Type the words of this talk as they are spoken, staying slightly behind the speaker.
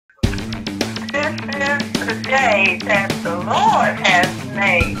the day that the Lord has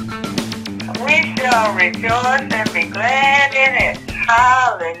made. We shall rejoice and be glad in it.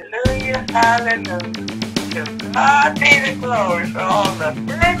 Hallelujah, hallelujah. To God be the glory for all the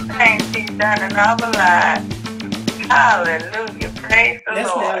good things He's done in our lives. Hallelujah, praise the Lord.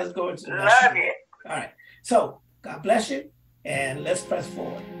 Now let's go into the Love you. All right, so God bless you, and let's press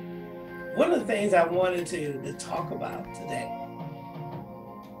forward. One of the things I wanted to talk about today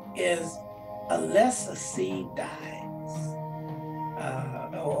is unless a seed dies,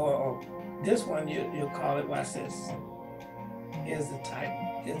 or this one you'll call it, watch this. Here's the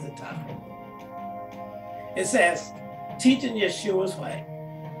title, here's the topic. It says, teaching Yeshua's way.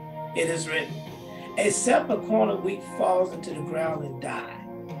 It is written, except a corn of wheat falls into the ground and die.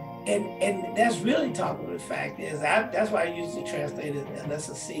 And that's really talking about the fact is, that's why I usually translate it, unless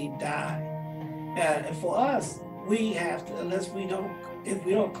a seed die. And for us, we have to, if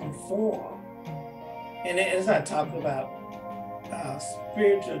we don't conform, and it's not talking about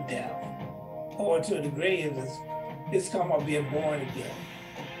spiritual death, or to a degree, it's talking about being born again.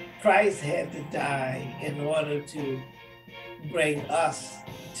 Christ had to die in order to bring us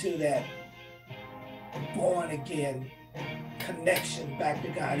to that born again connection back to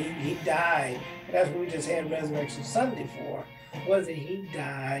God. He died. That's what we just had Resurrection Sunday for. Was that He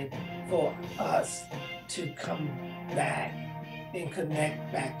died for us to come back and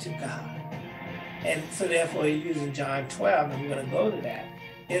connect back to God. And so therefore He's using John 12, and we're going to go to that.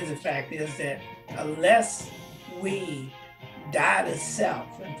 The fact is that unless we die to self,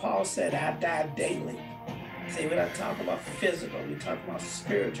 and Paul said, I die daily. See, we're not talking about physical, we're talking about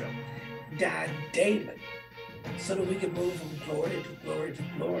spiritual. Die daily, so that we can move from glory to glory to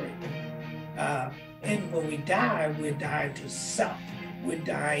glory. And when we die, we're dying to self. We're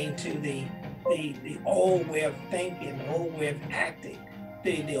dying to the old way of thinking, the old way of acting,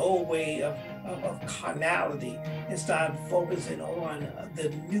 the old way of carnality, and start focusing on the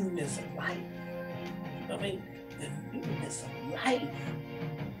newness of life. I mean, the newness of life.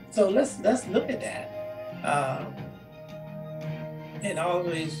 So let's look at that. And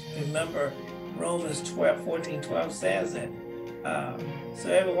always remember Romans 14:12 says that, so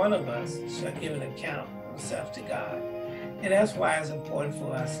every one of us shall give an account of self to God. And that's why it's important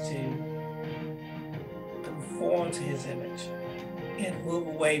for us to conform to His image and move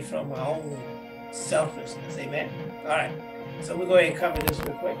away from our own selfishness. Amen. All right. So we'll go ahead and cover this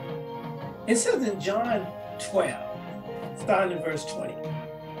real quick. It says in John 12, starting in verse 20.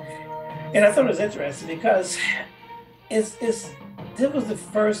 And I thought it was interesting because this was the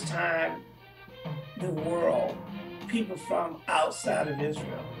first time the world, people from outside of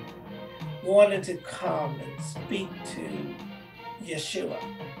Israel, wanted to come and speak to Yeshua.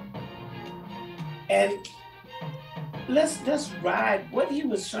 And let's ride what he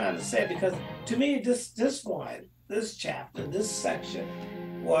was trying to say, because to me this chapter, this section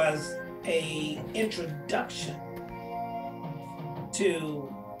was an introduction to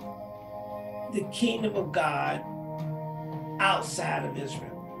the kingdom of God outside of Israel.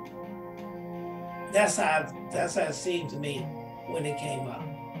 That's how it seemed to me when it came up.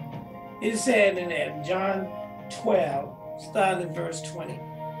 It said in there, John 12, starting in verse 20.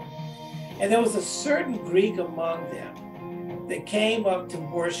 And there was a certain Greek among them that came up to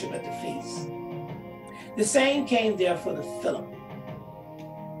worship at the feast. The same came there for the Philip,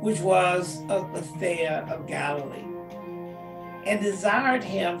 which was of Bethsaida of Galilee, and desired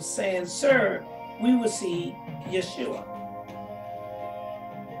him, saying, Sir, we will see Yeshua.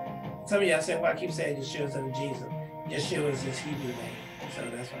 Some of y'all say, well, I keep saying Yeshua's under Jesus. Yeshua is his Hebrew name. So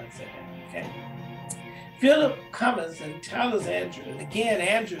that's why I said that, okay? Philip comes and tells Andrew, and again,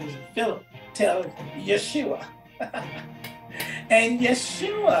 Andrew and Philip tell Yeshua. And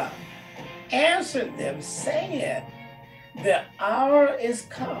Yeshua answered them, saying, the hour is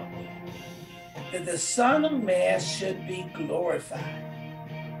come that the Son of Man should be glorified.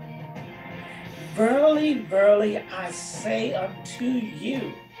 Verily, verily, I say unto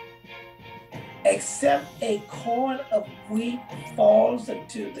you, except a corn of wheat falls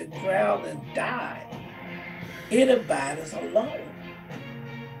into the ground and dies, it abideth alone.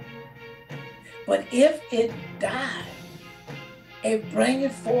 But if it die, it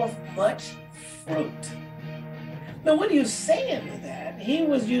bringeth forth much fruit. Now, what are you saying with that? He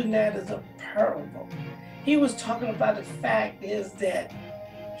was using that as a parable. He was talking about the fact is that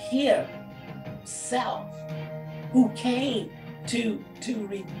Himself, who came to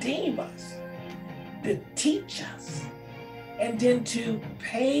redeem us, to teach us, and then to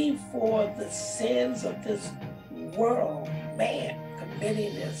pay for the sins of this world, man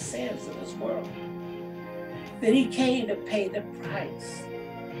committing the sins of this world, that He came to pay the price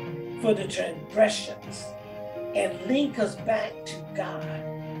for the transgressions and link us back to God.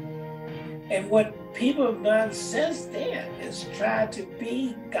 And what people have done since then is try to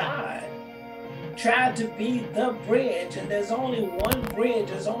be God, try to be the bridge, and there's only one bridge,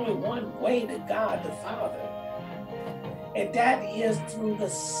 there's only one way to God the Father, and that is through the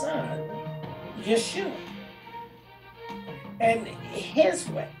Son, Yeshua, and his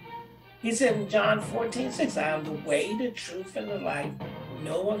way. He said in John 14:6, I am the way, the truth, and the life.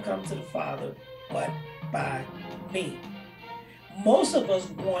 No one comes to the Father but by me. Most of us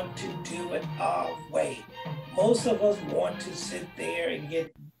want to do it our way. Most of us want to sit there and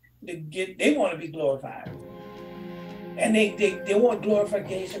they want to be glorified. And they want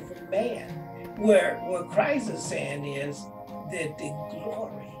glorification from man. Where what Christ is saying is that the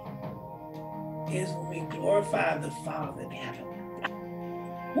glory is when we glorify the Father in heaven.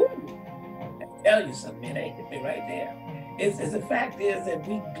 Woo! I tell you something, it ain't me right there. It's the fact is that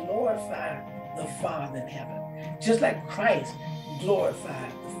we glorify the Father in heaven. Just like Christ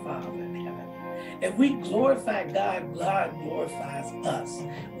glorified the Father in heaven. If we glorify God, God glorifies us.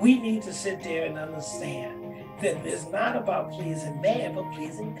 We need to sit there and understand that it's not about pleasing man, but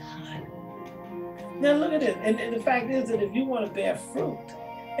pleasing God. Now look at it. And the fact is that if you want to bear fruit,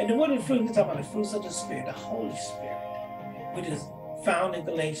 and what is fruit? We're talking about the fruits of the Spirit, the Holy Spirit, which is found in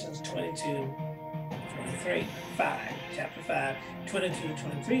Galatians 5, chapter 5, 22 to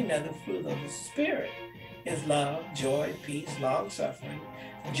 23. Now the fruit of the Spirit is love, joy, peace, long-suffering,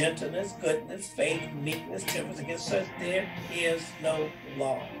 gentleness, goodness, faith, meekness, temperance. Against such there is no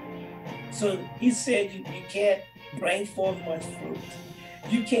law. So he said you can't bring forth much fruit.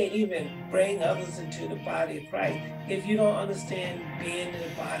 You can't even bring others into the body of Christ if you don't understand being in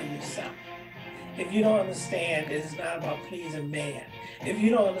the body yourself. If you don't understand that it's not about pleasing man. If you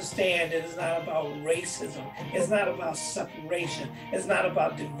don't understand that it's not about racism. It's not about separation. It's not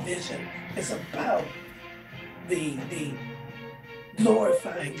about division. It's about the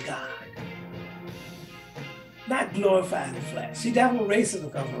glorifying God. Not glorifying the flesh. See, that's where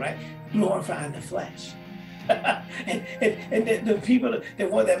racism comes from, right? Glorifying the flesh. and the people that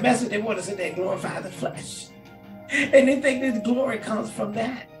want that message, they want to sit there and glorify the flesh. And they think that the glory comes from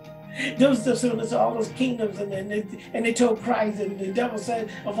that. Those all those kingdoms, and they told Christ, and the devil said,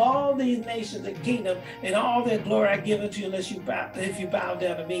 of all these nations and kingdoms and all their glory I give unto you if you bow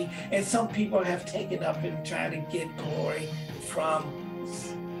down to me. And some people have taken up and tried to get glory from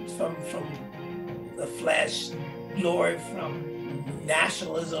the flesh, glory from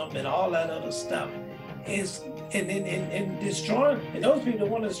nationalism and all that other stuff. Is and destroying, and those people that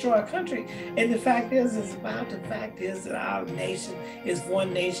want to destroy our country. And the fact is that our nation is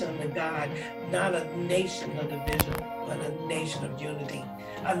one nation under God, not a nation of division, but a nation of unity,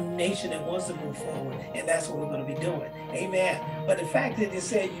 a nation that wants to move forward, and that's what we're going to be doing. Amen. But the fact that they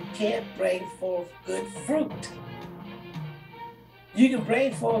said you can't bring forth good fruit. You can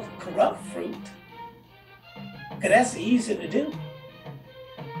bring forth corrupt fruit, because that's easy to do.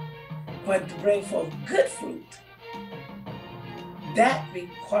 But to bring forth good fruit, that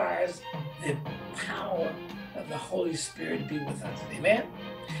requires the power of the Holy Spirit to be with us. Amen?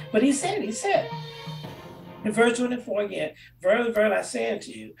 But he said, in verse 24 again, verily, verily, I say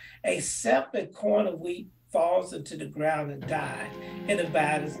unto you, except a corn of wheat falls into the ground and die, it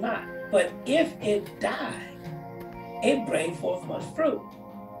abideth not. But if it die, it bring forth much fruit.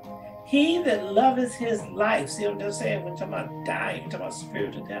 He that loveth his life, see what I'm saying? We're talking about dying, we're talking about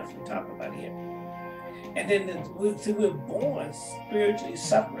spiritual death, we're talking about here. And then we're born spiritually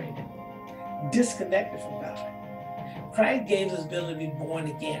separated, disconnected from God. Christ gave us the ability to be born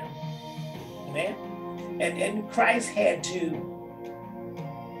again. Amen? And Christ had to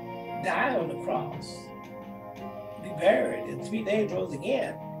die on the cross, be buried, and 3 days rose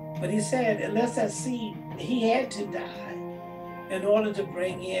again. But he said, unless that seed, he had to die in order to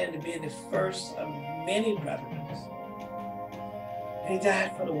bring in, to be the first of many brethren. He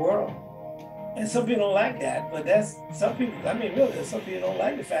died for the world. And some people don't like that, but some people don't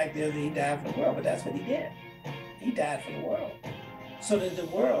like the fact that he died for the world, but that's what he did. He died for the world. So that the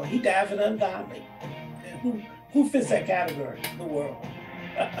world, he died for the ungodly. And who fits that category? The world.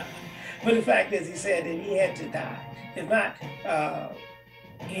 But the fact is, he said that he had to die. If not,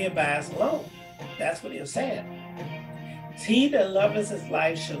 he abides alone. That's what he was saying. He that loveth his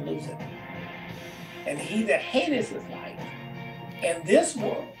life shall lose it. And he that hateth his life in this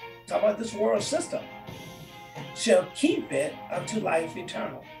world, talk about this world system, shall keep it unto life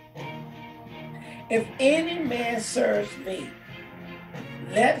eternal. If any man serves me,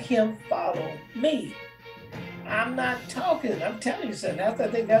 let him follow me. I'm not talking, I'm telling you something. I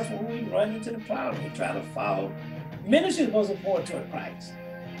think that's when we run into the problem. We try to follow. Ministry is supposed to point toward Christ.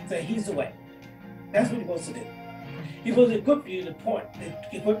 So he's the way. That's what he's supposed to do. He will equip you to point,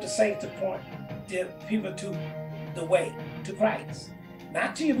 equip the saints to point the people to the way, to Christ,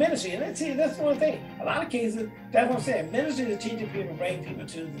 not to your ministry. And see, that's one thing. A lot of cases, that's what I'm saying. Ministry is teaching people to bring people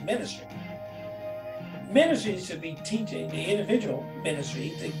to the ministry. Ministry should be teaching the individual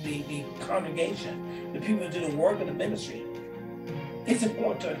ministry, the congregation, the people who do the work of the ministry. It's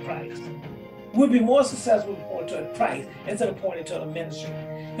important to Christ. We'll be more successful pointing to Christ instead of pointing to a ministry.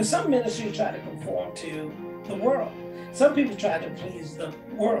 Because some ministries try to conform to the world. Some people try to please the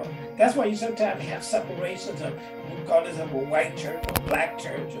world. That's why you sometimes have separations of, we call this a white church, or black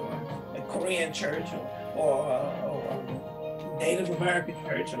church, or a Korean church, or a Native American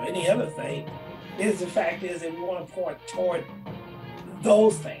church, or any other thing. The fact is that we want to point toward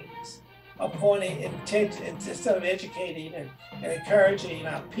those things, pointing instead of educating and encouraging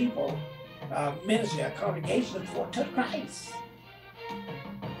our people, ministry, our congregation, to point to Christ.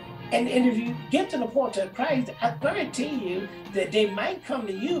 And if you get to the point of Christ, I guarantee you that they might come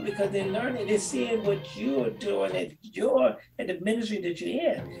to you because they're learning, they're seeing what you're doing at the ministry that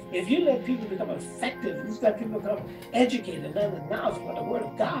you're in. If you let people become effective, you let people become educated and learn the knowledge about the Word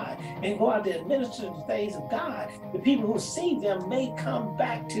of God and go out there and minister the things of God, the people who see them may come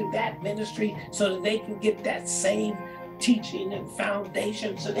back to that ministry so that they can get that same teaching and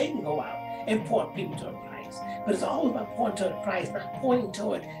foundation so they can go out and point people to Christ. But it's always about pointing to Christ, not pointing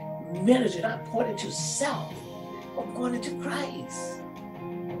toward ministry, not pointing to self, but pointing to Christ.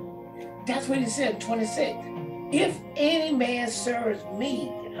 That's what he said in 26. If any man serves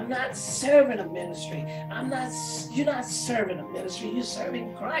me, I'm not serving a ministry. You're not serving a ministry, you're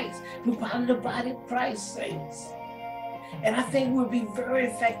serving Christ. We're part of the body of Christ, saints. And I think we'll be very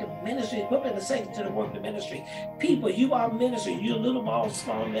effective ministry, equipping the saints to the work of ministry. People, you are ministry, you little,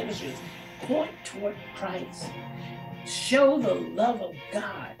 small ministries. Point toward Christ. Show the love of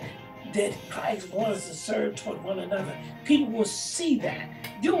God that Christ wants us to serve toward one another. People will see that.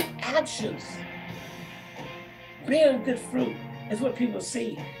 Your actions bearing good fruit is what people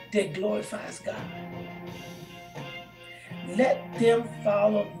see that glorifies God. Let them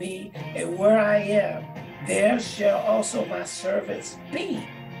follow me, and where I am, there shall also my servants be.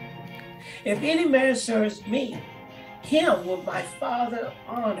 If any man serves me, him will my Father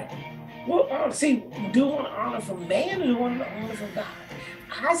honor. Well, see, do you want honor from man or do you want honor from God?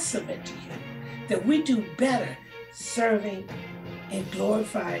 I submit to you that we do better serving and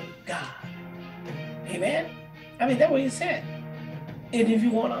glorifying God. Amen? I mean, that's what he said. And if you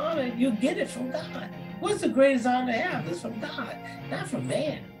want honor, you'll get it from God. What's the greatest honor to have? It's from God, not from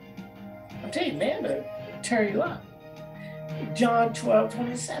man. I'm telling you, man will tear you up. John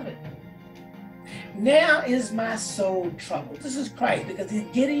 12:27. Now is my soul troubled. This is Christ because he's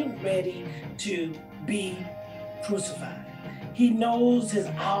getting ready to be crucified. He knows his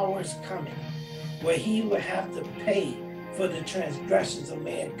hour is coming where he will have to pay for the transgressions of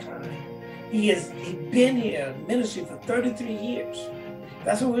mankind. He's been here in ministry for 33 years.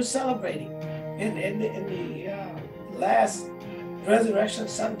 That's what we're celebrating in the last Resurrection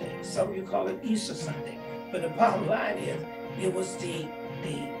Sunday. Some of you call it Easter Sunday. But the bottom line is, it was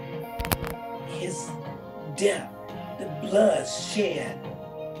his death, the blood shed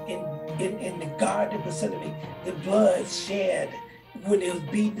in the Garden of Gethsemane, the blood shed when it was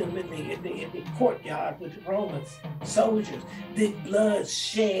beating them in the courtyard with the Roman soldiers, the blood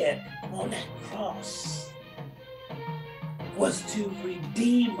shed on that cross was to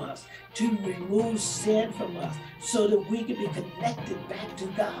redeem us, to remove sin from us, so that we can be connected back to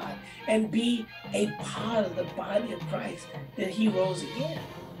God and be a part of the body of Christ, that he rose again.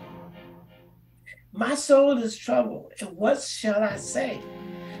 My soul is troubled, and what shall I say?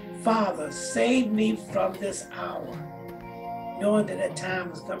 Father, save me from this hour, knowing that that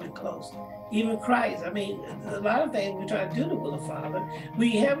time is coming close. Even Christ, I mean, a lot of things we try to do the will of Father.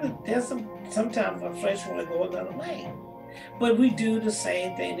 Sometimes our flesh want to go another way, but we do the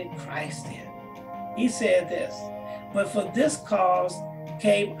same thing that Christ did. He said this, but for this cause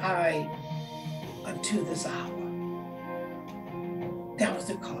came I unto this hour. That was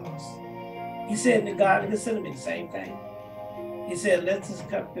the cause. He said in the Garden of Gethsemane, the same thing. He said, let this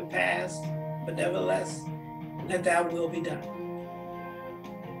cup be passed, but nevertheless, let thy will be done.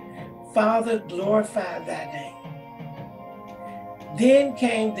 Father, glorify thy name. Then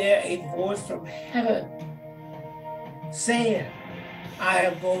came there a voice from heaven, saying, I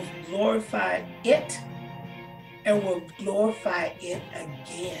have both glorified it and will glorify it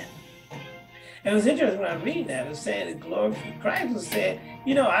again. And it was interesting when I read that, it was saying that glorify, Christ was saying,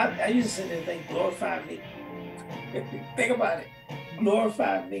 you know, I used to sit there and think, glorify me. Think about it.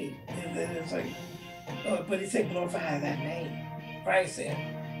 Glorify me. And then it's like, but he said, glorify that name. Christ said,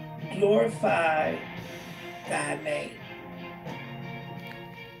 glorify thy name.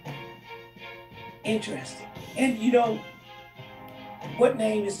 Interesting. And you know, what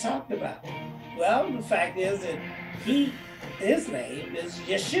name is talked about? Well, the fact is that his name is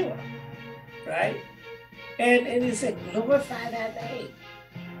Yeshua, right? And he said, glorify that name.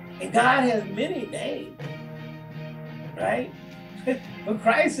 And God has many names, right? But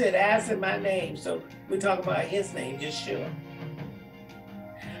Christ said, ask in my name. So we're talking about his name, Yeshua.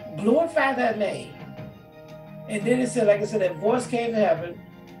 Glorify that name. And then it said, like I said, that voice came from heaven.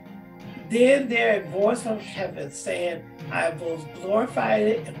 Then there a voice from heaven saying, I will glorify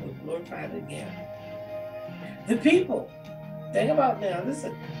it and will glorify it again. The people, think about now, this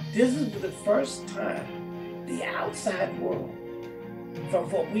is the first time the outside world, from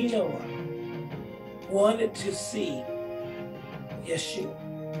what we know of, wanted to see Yeshua.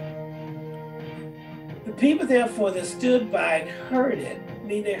 The people, therefore, that stood by and heard it, I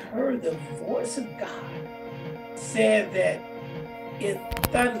mean, they heard the voice of God, said that it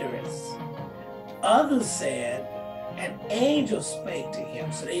thunderous. Others said, an angel spake to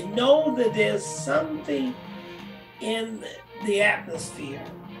him. So they know that there's something in the atmosphere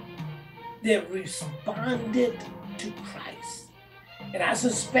that responded to Christ. And I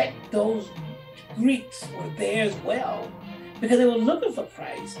suspect those Greeks were there as well, because they were looking for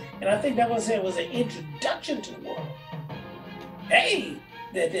Christ. And I think that was an introduction to the world. Hey,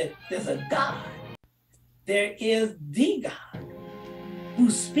 there's a God. There is the God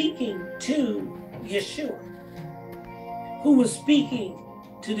who's speaking to Yeshua, who was speaking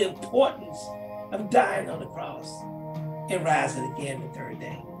to the importance of dying on the cross and rising again the third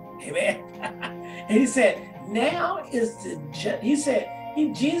day. Amen. And he said, now is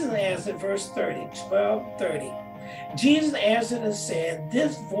Jesus answered, verse 30, 12:30. Jesus answered and said,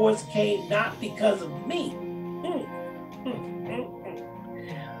 this voice came not because of me,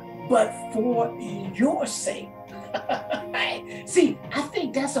 but for your sake. See, I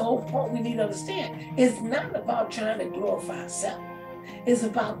think that's the whole point we need to understand. It's not about trying to glorify self. It's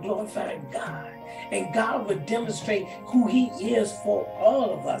about glorifying God. And God would demonstrate who he is for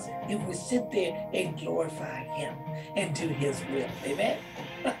all of us if we sit there and glorify him and do his will. Amen?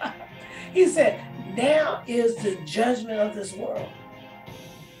 He said, now is the judgment of this world.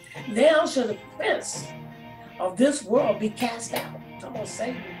 Now shall the prince of this world be cast out. Come on,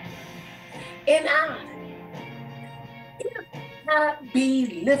 Satan. And if I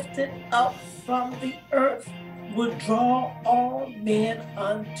be lifted up from the earth, will draw all men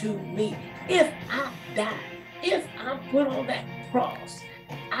unto me. If I die, if I'm put on that cross,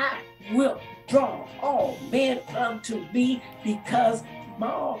 I will draw all men unto me, because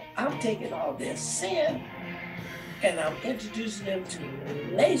I'm taking all their sin and I'm introducing them to the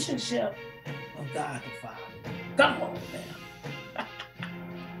relationship of God the Father. Come on, man.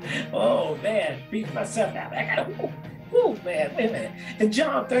 Oh, man, beat myself out. I got to, man, wait a minute. In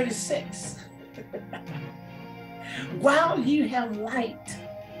John 36, while you have light,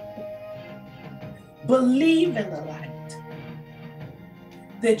 believe in the light,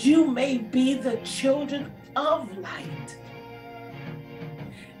 that you may be the children of light.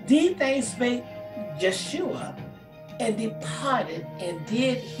 These things spake Yeshua, and departed and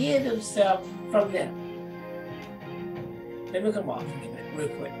did hid himself from them. Let me come off a minute, real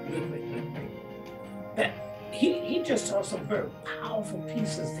quick. But he just saw some very powerful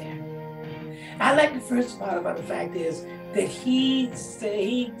pieces there. I like the first part about the fact is that he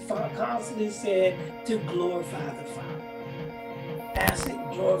constantly said to glorify the Father. I said,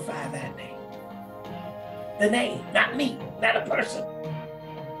 glorify that name. The name, not me, not a person,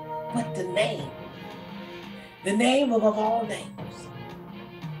 but the name. The name above all names.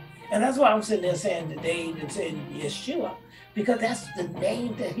 And that's why I'm sitting there saying today, it's in Yeshua, because that's the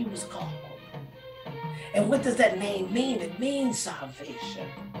name that he was called. And what does that name mean? It means salvation.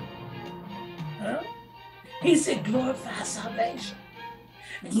 Huh? He said, glorify salvation,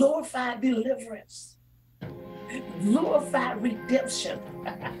 glorify deliverance, glorify redemption.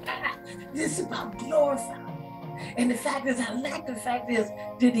 This is about glorifying. And the fact is, I like the fact is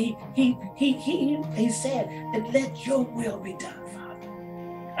that he said that let your will be done, Father.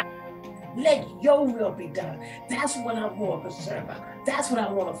 Let your will be done. That's what I'm more concerned about. That's what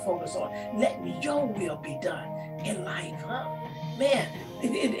I want to focus on. Let your will be done in life, huh? Man,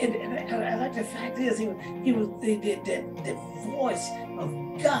 and I like the fact is the voice of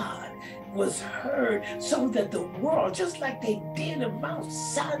God was heard, so that the world, just like they did in Mount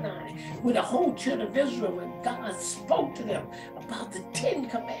Sinai with the whole children of Israel, when God spoke to them about the 10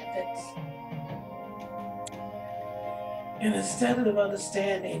 Commandments. And instead of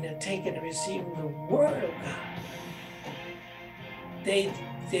understanding and taking and receiving the word of God, they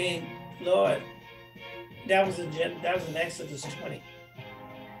Lord, That was in Exodus 20,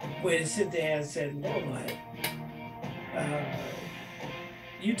 where they sit there and said, Lord,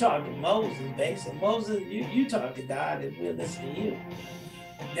 you talk to Moses, basically. Moses, you talk to God and we'll listen to you.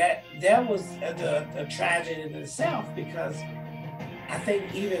 That was a tragedy in itself, because I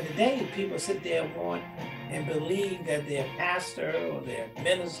think even today people sit there and want and believe that their pastor or their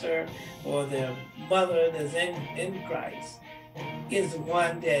minister or their mother that's in Christ is the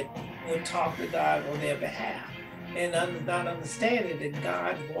one that would talk to God on their behalf, and not understanding that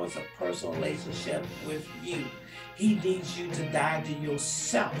God wants a personal relationship with you. He needs you to die to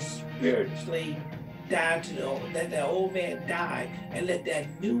yourself, spiritually die to let that old man die and let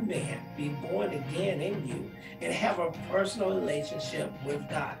that new man be born again in you and have a personal relationship with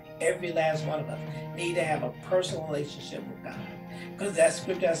God. Every last one of us need to have a personal relationship with God. Because that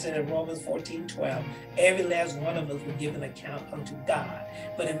scripture I said in Romans 14:12, every last one of us will give an account unto God.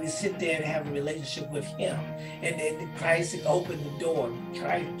 But if we sit there and have a relationship with him, and then Christ opened the door,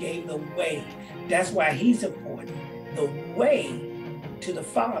 Christ gave the way. That's why he's important. The way to the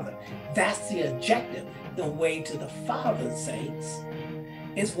Father. That's the objective. The way to the Father, saints,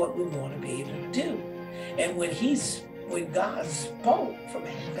 is what we want to be able to do. And when God spoke from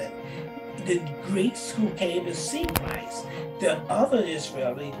heaven, the Greeks who came to see Christ, the other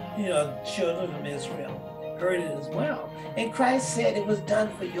Israeli, children of Israel, heard it as well. And Christ said it was done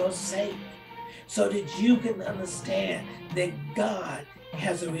for your sake, so that you can understand that God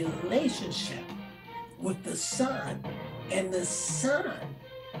has a relationship with the Son, and the Son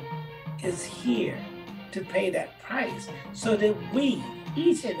is here to pay that price, so that we,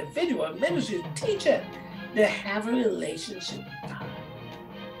 each individual, ministry, teacher, to have a relationship with God.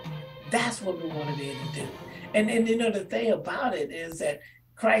 That's what we want to be able to do. And the thing about it is that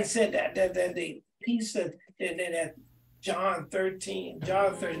Christ said that the piece that John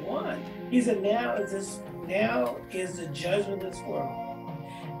 31, he said, now is the judgment of this world.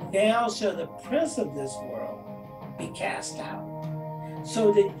 Now shall the prince of this world be cast out,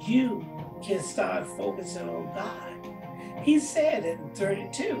 so that you can start focusing on God. He said in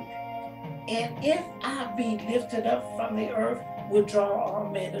 32, and if I be lifted up from the earth, will draw all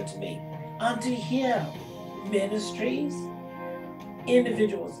men unto me. Unto him, ministries,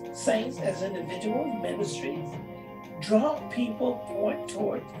 individuals, saints as individuals, ministries, draw people point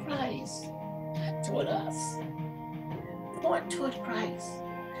toward Christ, not toward us. Point toward Christ.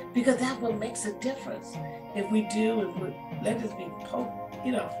 Because that's what makes a difference. If we do, let us be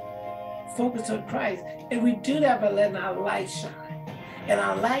focused on Christ. And we do that by letting our light shine. And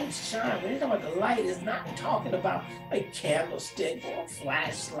our light shine, when you talk about the light, is not talking about a candlestick or a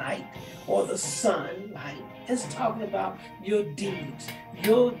flashlight or the sunlight. It's talking about your deeds,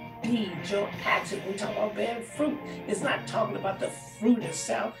 your action. When we talk about bearing fruit, it's not talking about the fruit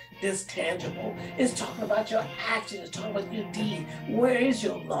itself that's tangible. It's talking about your action. It's talking about your deed. Where is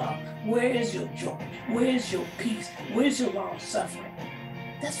your love? Where is your joy? Where is your peace? Where's your long suffering?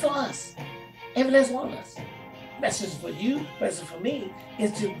 That's for us. Every last one of us. Message for you, message for me,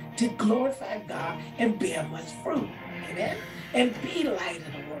 is to glorify God and bear much fruit. Amen? And be light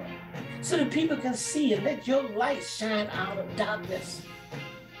in the world, so that people can see and let your light shine out of darkness.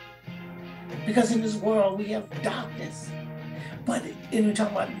 Because in this world we have darkness. But we're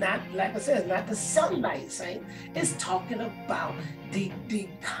talking about, not, like I said, not the sunlight, saint. It's talking about the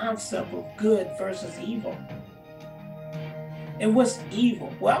concept of good versus evil. And what's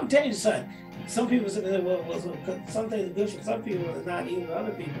evil? Well, I'm telling you something. Some people say, well, something is good for some people and not evil for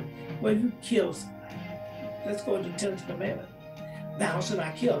other people. Well, you kill somebody. Let's go to the 10th commandment. Thou shalt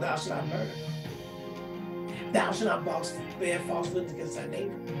not kill, thou shalt not murder. Thou shalt not bear false witness against thy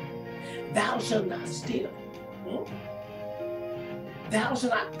neighbor. Thou shalt not steal. Thou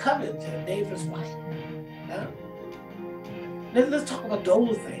shalt not covet your neighbor's wife. Let's talk about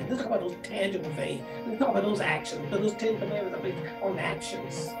those things. Let's talk about those tangible things. Let's talk about those actions. Because those 10 commandments are based on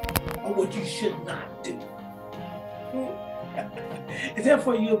actions, on what you should not do. And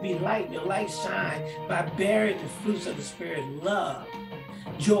therefore you'll be light. Your light shine by bearing the fruits of the Spirit: love,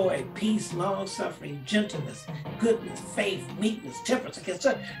 joy, peace, long suffering, gentleness, goodness, faith, meekness, temperance. Against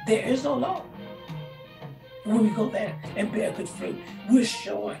such there is no law. When we go there and bear good fruit, we're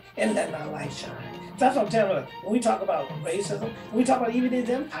showing and letting our light shine. That's what I'm telling you. When we talk about racism, we talk about even these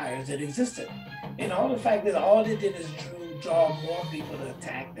empires that existed. And all the fact that all they did is draw more people to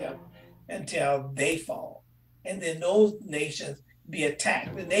attack them until they fall. And then those nations be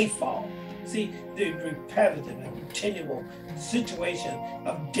attacked and they fall. See, the repetitive and continual situation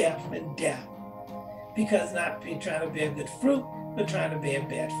of death and death. Because not trying to bear good fruit, but trying to bear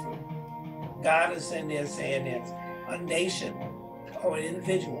bad fruit. God is in there saying that a nation or an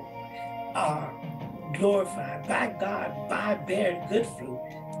individual are glorified by God by bearing good fruit,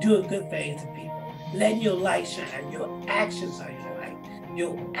 doing good things to people, letting your light shine. Your actions are your light.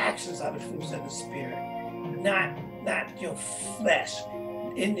 Your actions are the fruits of the Spirit, not your flesh.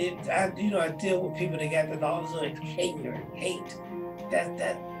 And I deal with people that got all this like hate. That's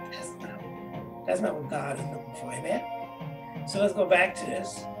not what God is looking for. Amen. So let's go back to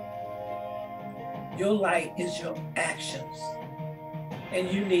this. Your light is your actions. And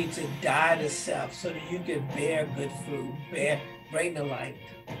you need to die to self so that you can bear good fruit, bring the light.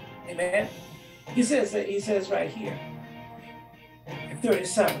 Amen. He says right here, in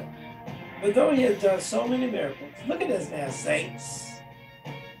 37, but though he has done so many miracles, look at this now, saints,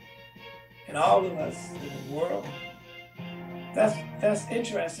 and all of us in the world. That's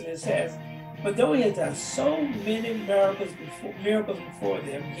interesting. It says, but though he has done so many miracles before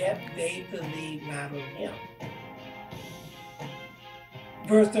them, yet they believe not on him.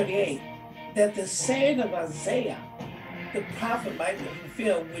 Verse 38, that the saying of Isaiah, the prophet, might be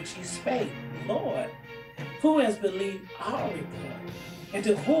fulfilled, which he spake, Lord, who has believed our report, and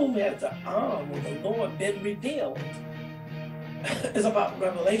to whom has the arm of the Lord been revealed? It's about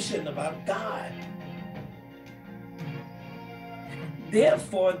revelation, about God.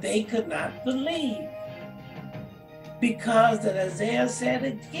 Therefore, they could not believe, because that Isaiah said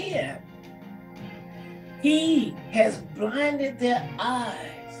again, he has blinded their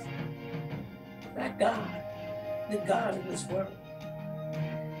eyes, not God, the God of this world,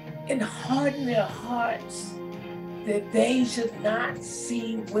 and hardened their hearts, that they should not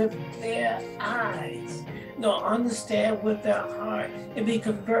see with their eyes, nor understand with their heart, and be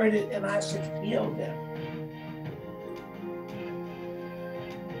converted, and I should heal them.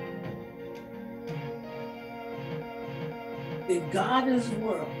 The God of this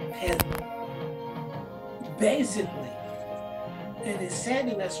world has basically, and it said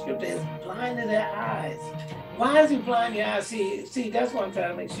in that scripture, has blinded their eyes. Why is he blinding your eyes? See, that's what I'm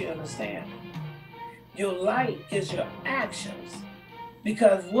trying to make sure you understand. Your light is your actions.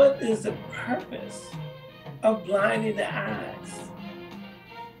 Because what is the purpose of blinding the eyes?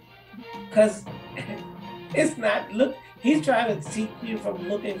 Because it's not, he's trying to teach you from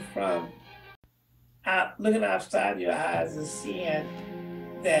looking outside your eyes and seeing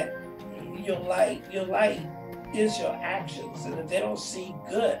that your light is your actions. And if they don't see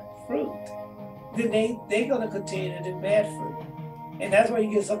good fruit, then they're going to continue to do bad fruit. And that's why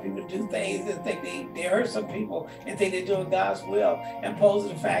you get some people to do things and think they hurt some people and think they're doing God's will. And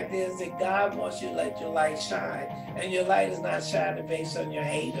the fact is that God wants you to let your light shine. And your light is not shining based on your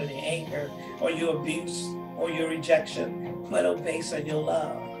hate or your anger or your abuse or your rejection, but based on your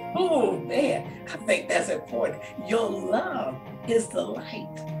love. Oh man, I think that's important. Your love is the light.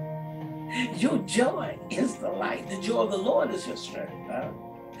 Your joy is the light. The joy of the Lord is your strength.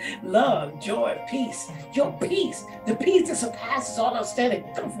 Love, joy, peace. Your peace, the peace that surpasses all understanding,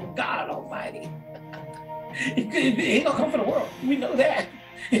 comes from God Almighty. It ain't gonna come from the world. We know that.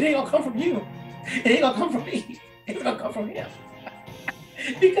 It ain't gonna come from you. It ain't gonna come from me. It's gonna come from Him.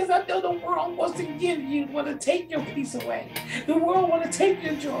 Because I know the world wants to want to take your peace away. The world want to take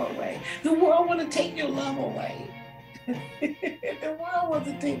your joy away. The world want to take your love away. The world wants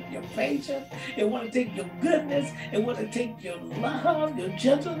to take your patience. It want to take your goodness. It want to take your love, your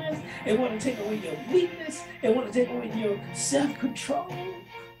gentleness. It want to take away your weakness. It want to take away your self-control,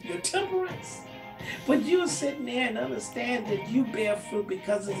 your temperance. But you're sitting there and understand that you bear fruit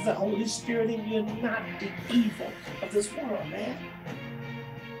because it's the Holy Spirit in you, not the evil of this world, man.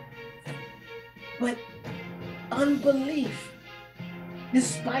 But unbelief,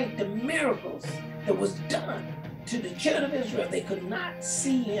 despite the miracles that was done to the children of Israel, they could not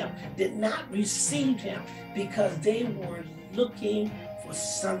see Him, did not receive Him, because they were looking for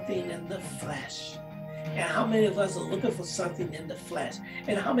something in the flesh. And how many of us are looking for something in the flesh?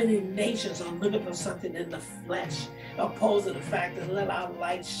 And how many nations are looking for something in the flesh? Opposed to the fact that let our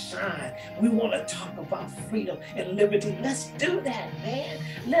light shine. We want to talk about freedom and liberty. Let's do that, man.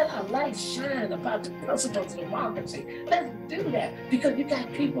 Let our light shine about the principles of democracy. Let's do that, because you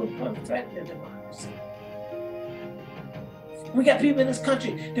got people who are threatening democracy. We got people in this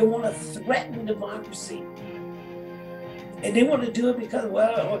country that want to threaten democracy. And they want to do it because,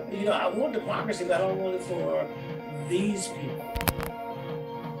 well, I want democracy, but I don't want it for these people.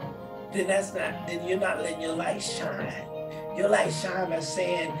 Then you're not letting your light shine. Your light shine by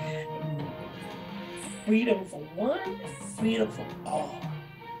saying freedom for one, freedom for all.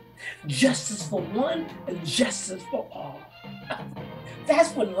 Justice for one and justice for all.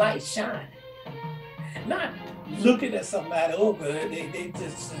 That's when light shines. Not looking at somebody, oh good, they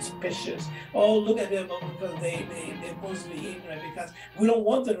just suspicious. Oh, look at them because they're supposed to be ignorant, because we don't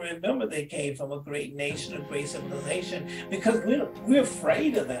want them to remember they came from a great nation, a great civilization, because we're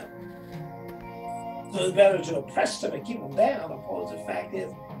afraid of them. So it's better to oppress them and keep them down, opposed to the fact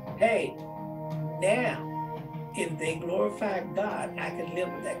is, hey, now, if they glorify God, I can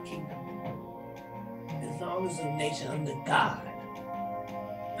live with that kingdom. As long as a nation under God.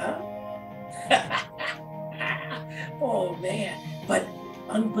 Huh? Oh man, but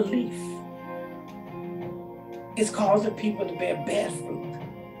unbelief is causing people to bear bad fruit.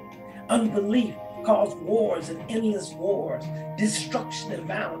 Unbelief causes wars and endless wars, destruction and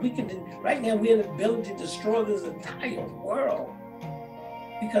violence. Right now we have the ability to destroy this entire world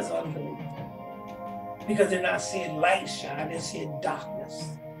because of unbelief. Because they're not seeing light shine, they're seeing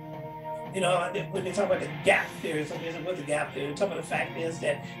darkness. You know, when they talk about the gap theory, somebody said, what's the gap theory? They're talking about the fact is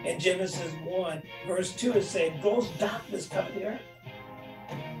that in Genesis 1, verse 2, it said, gross darkness covered the earth.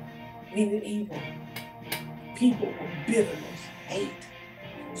 Meaning evil. People with bitterness, hate.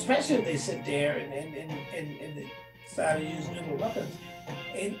 Especially if they sit there and they decide to use nuclear weapons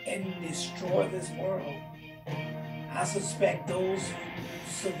and destroy this world. I suspect those who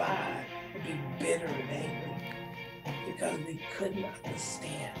survive will be bitter and angry because we couldn't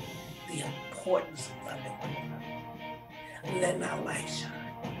understand the importance of loving one another, letting our light shine.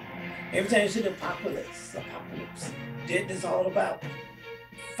 Every time you see the apocalypse, it's all about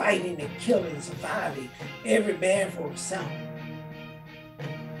fighting and killing and surviving, every man for himself.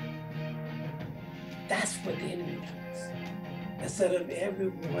 That's what the enemy does. Instead of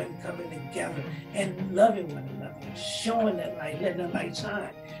everyone coming together and loving one another, showing that light, letting that light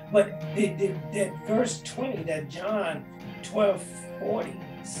shine. But that verse 20, that John 12:40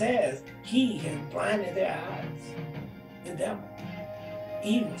 says, he has blinded their eyes, the devil,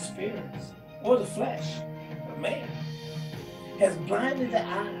 evil spirits, or the flesh of man, has blinded their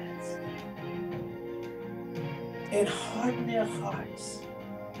eyes and hardened their hearts,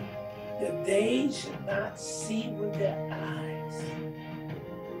 that they should not see with their eyes,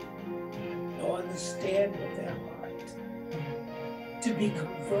 nor understand with their heart, to be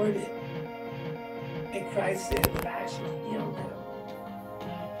converted. And Christ said that I should heal them.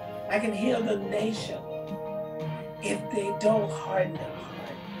 I can heal the nation if they don't harden their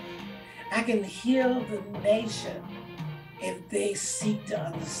heart. I can heal the nation if they seek to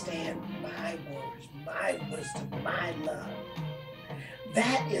understand my words, my wisdom, my love.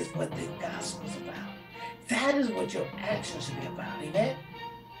 That is what the gospel is about. That is what your actions should be about. Amen?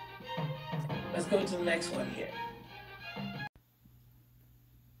 Let's go to the next one here.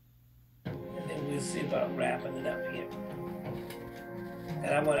 And then we'll see about wrapping it up here.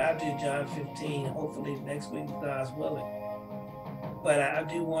 And I'll do John 15, hopefully next week, God's willing. But I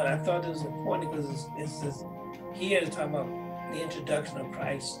thought it was important because it's here it's talking about the introduction of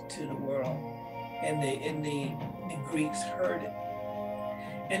Christ to the world. And the Greeks heard it.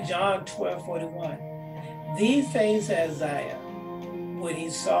 In John 12:41, these things said Isaiah when he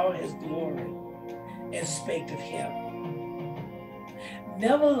saw his glory and spake of him.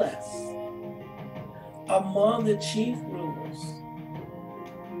 Nevertheless, among the chief rulers,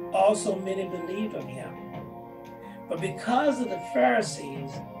 also many believed on him. But because of the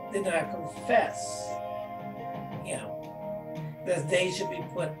Pharisees did not confess him, that they should be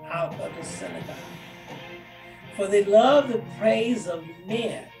put out of the synagogue. For they love the praise of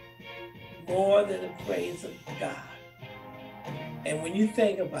men more than the praise of God. And when you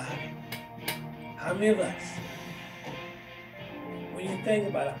think about it, how many of us, when you think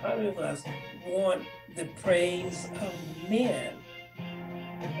about it, how many of us want the praise of men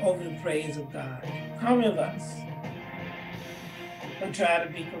over the praise of God? How many of us would try to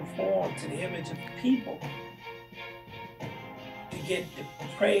be conformed to the image of people to get the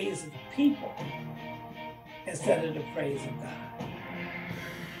praise of people instead of the praise of God?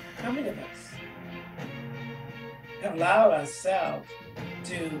 How many of us have allowed ourselves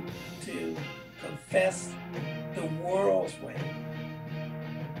to confess the world's way,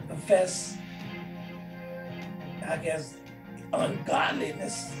 confess, I guess,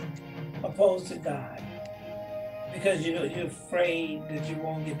 ungodliness opposed to God, because you're afraid that you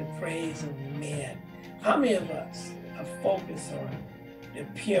won't get the praise of men? How many of us are focused on the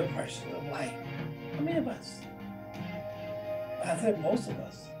peer pressure of life? How many of us? I said most of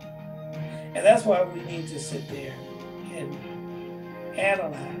us. And that's why we need to sit there and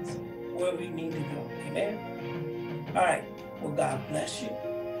analyze where we need to go. Amen? All right. Well, God bless you.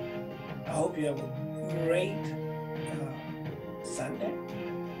 I hope you have a great Sunday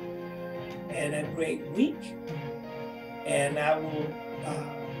and a great week. And I will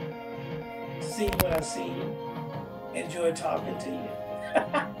see what I see enjoy talking to you.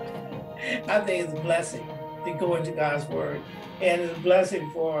 I think it's a blessing to go into God's word. And it's a blessing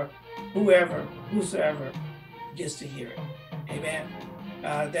for whosoever gets to hear it. Amen.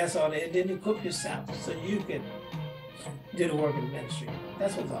 That's all. And then equip yourself so you can do the work of the ministry.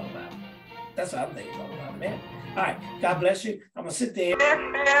 That's what it's all about. That's what I think it's all about, man. All right. God bless you. I'm going to sit there. This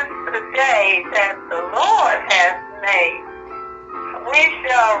is the day that the Lord has made. We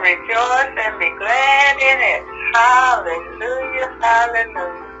shall rejoice and be glad in it. Hallelujah,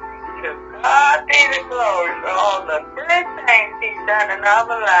 hallelujah. To God be the glory for all the good things he's done in our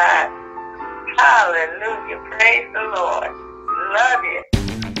lives. Hallelujah. Praise the Lord. Love you.